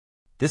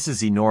This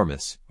is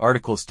enormous.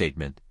 Article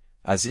statement.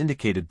 As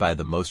indicated by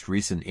the most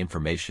recent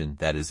information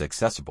that is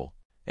accessible,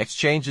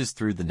 exchanges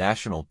through the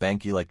National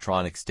Bank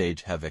electronic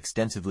stage have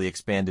extensively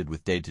expanded,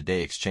 with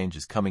day-to-day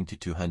exchanges coming to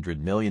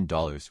 $200 million,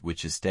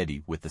 which is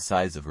steady with the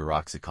size of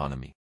Iraq's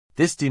economy.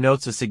 This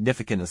denotes a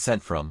significant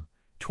ascent from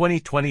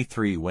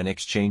 2023, when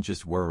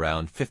exchanges were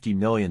around $50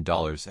 million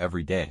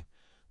every day.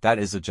 That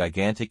is a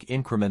gigantic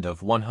increment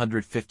of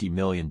 $150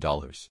 million.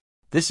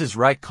 This is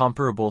right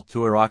comparable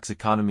to Iraq's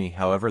economy.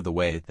 However, the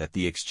way that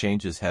the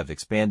exchanges have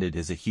expanded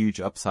is a huge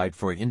upside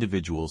for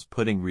individuals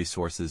putting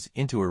resources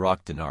into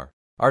Iraqi Dinar.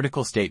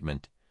 Article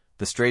statement.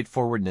 The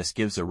straightforwardness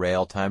gives a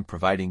real-time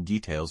providing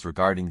details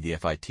regarding the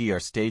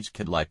FITR stage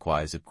could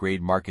likewise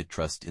upgrade market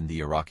trust in the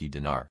Iraqi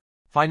Dinar.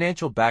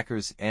 Financial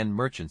backers and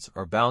merchants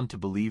are bound to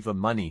believe a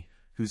money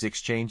whose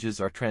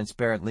exchanges are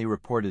transparently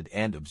reported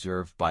and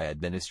observed by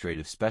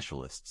administrative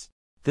specialists.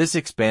 This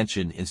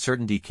expansion in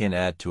certainty can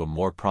add to a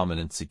more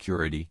prominent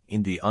security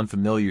in the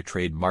unfamiliar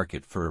trade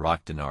market for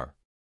Iraqi Dinar.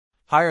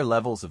 Higher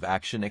levels of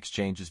action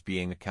exchanges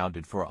being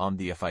accounted for on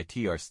the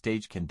FITR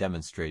stage can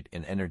demonstrate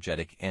an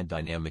energetic and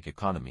dynamic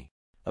economy.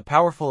 A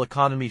powerful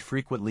economy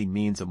frequently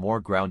means a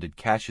more grounded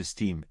cash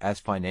esteem, as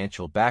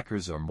financial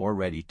backers are more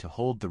ready to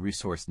hold the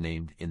resource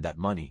named in that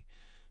money.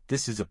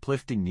 This is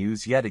uplifting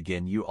news yet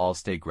again. You all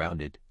stay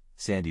grounded.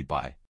 Sandy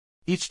bye.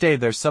 Each day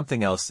there's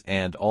something else,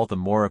 and all the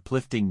more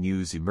uplifting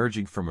news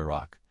emerging from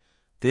Iraq.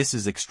 This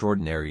is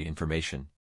extraordinary information.